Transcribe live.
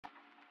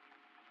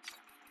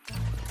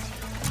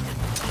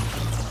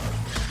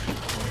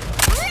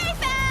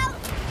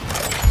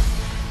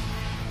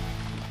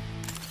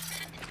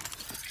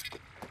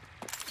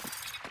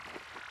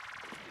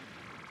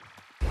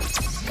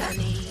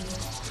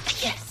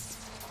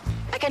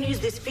can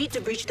use this feed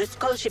to breach the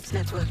Skull Ships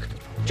network.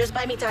 Just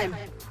buy me time.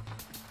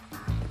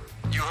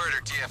 You heard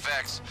her,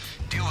 TFX.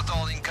 Deal with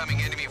all incoming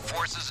enemy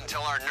forces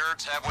until our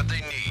nerds have what they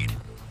need.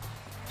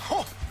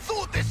 Oh,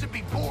 thought this would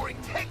be boring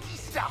techie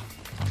stuff.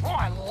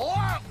 I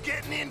love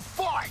getting in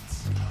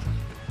fights.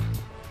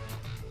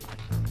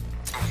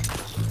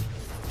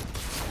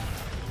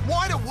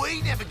 Why do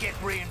we never get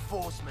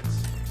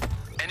reinforcements?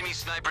 Enemy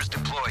snipers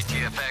deployed,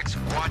 TFX.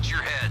 Watch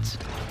your heads.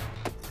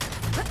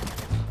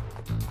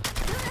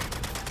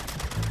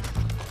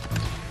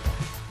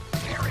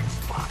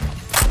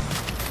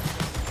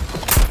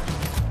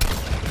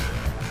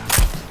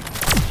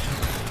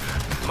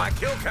 My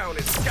kill count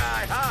is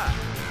sky high.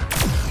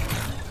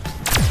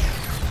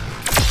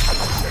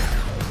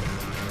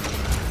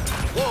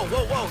 Whoa,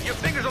 whoa, whoa! Your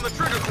finger's on the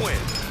trigger, Quinn.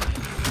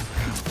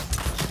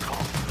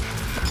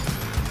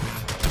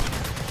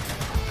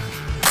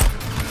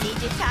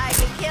 Need your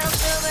target kill,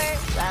 Boomer?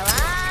 Well,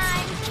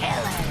 I'm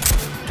killer.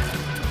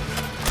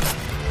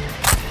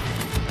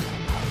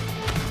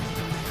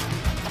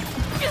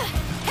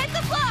 Hit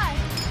the fly!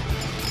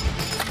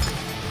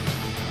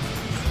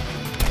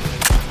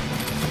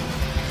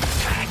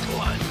 Tag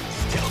one,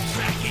 still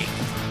tracking.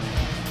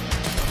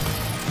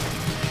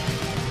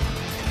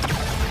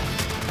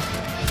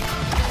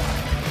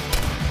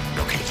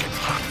 Location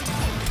locked.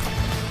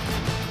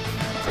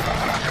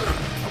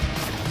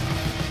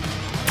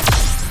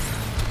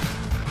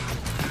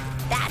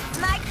 That's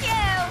my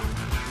cue!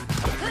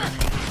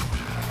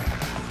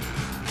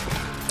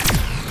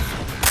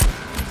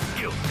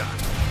 Skill done.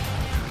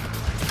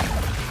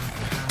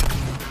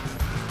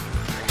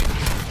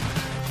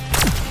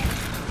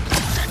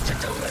 Set to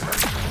deliver.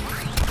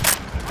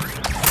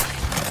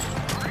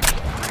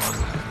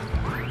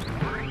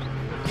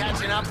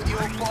 Catching up with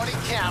your body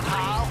count,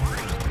 Hal.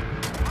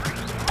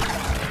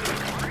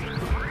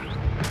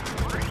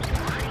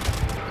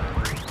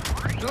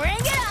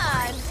 Bring it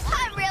on!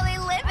 I'm really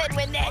livid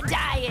when they're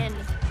dying.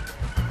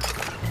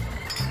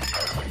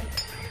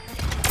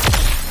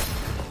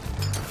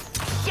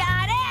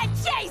 Shot at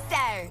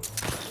chaser!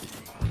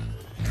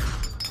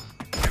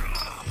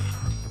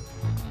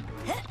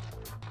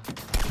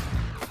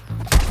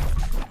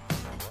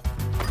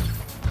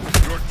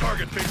 Your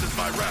target faces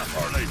my wrath,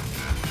 Harley.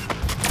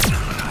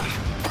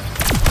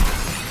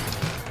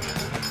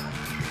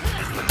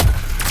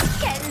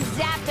 Getting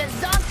zapped and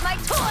zonked my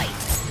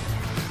toys!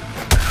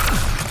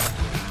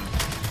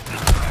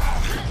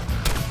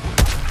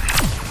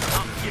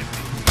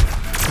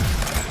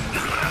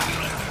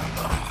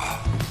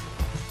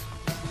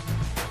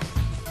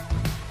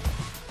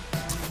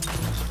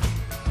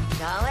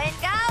 Going,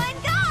 going,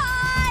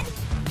 gone!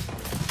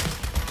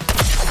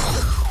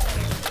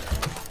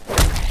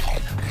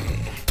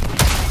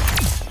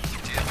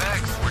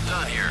 TFX, we're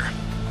done here.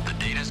 The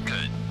data's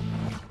good.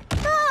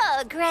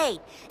 Oh, great.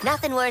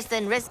 Nothing worse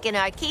than risking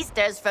our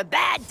keysters for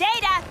bad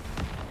data.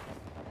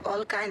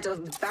 All kinds of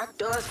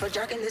backdoors for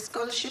jacking the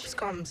Skull Ships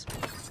comms.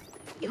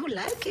 You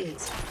like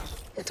it.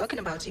 They're talking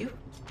about you.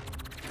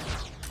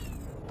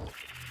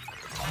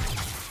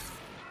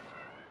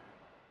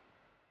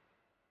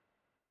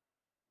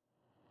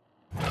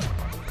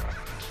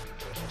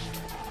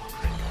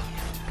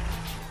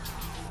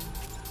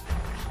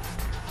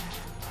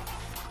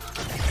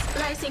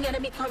 Splicing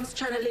enemy comms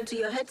channel into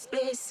your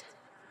headspace.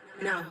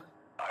 Now.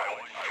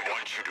 I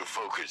want you to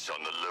focus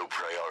on the low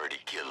priority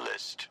kill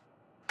list.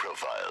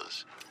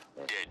 Profiles.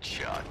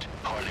 Deadshot,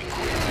 Harley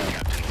Quinn,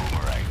 Captain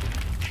Boomerang,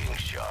 King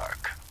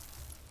Shark.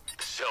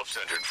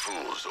 Self-centered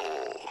fools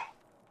all.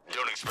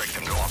 Don't expect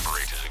them to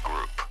operate as a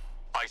group.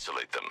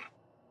 Isolate them.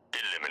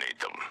 Eliminate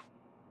them.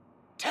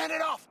 Turn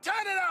it off!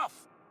 Turn it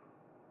off!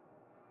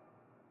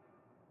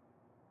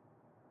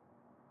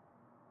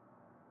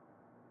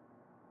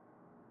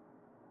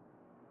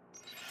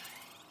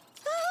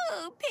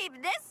 Ooh, peep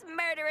this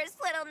murderous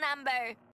little number.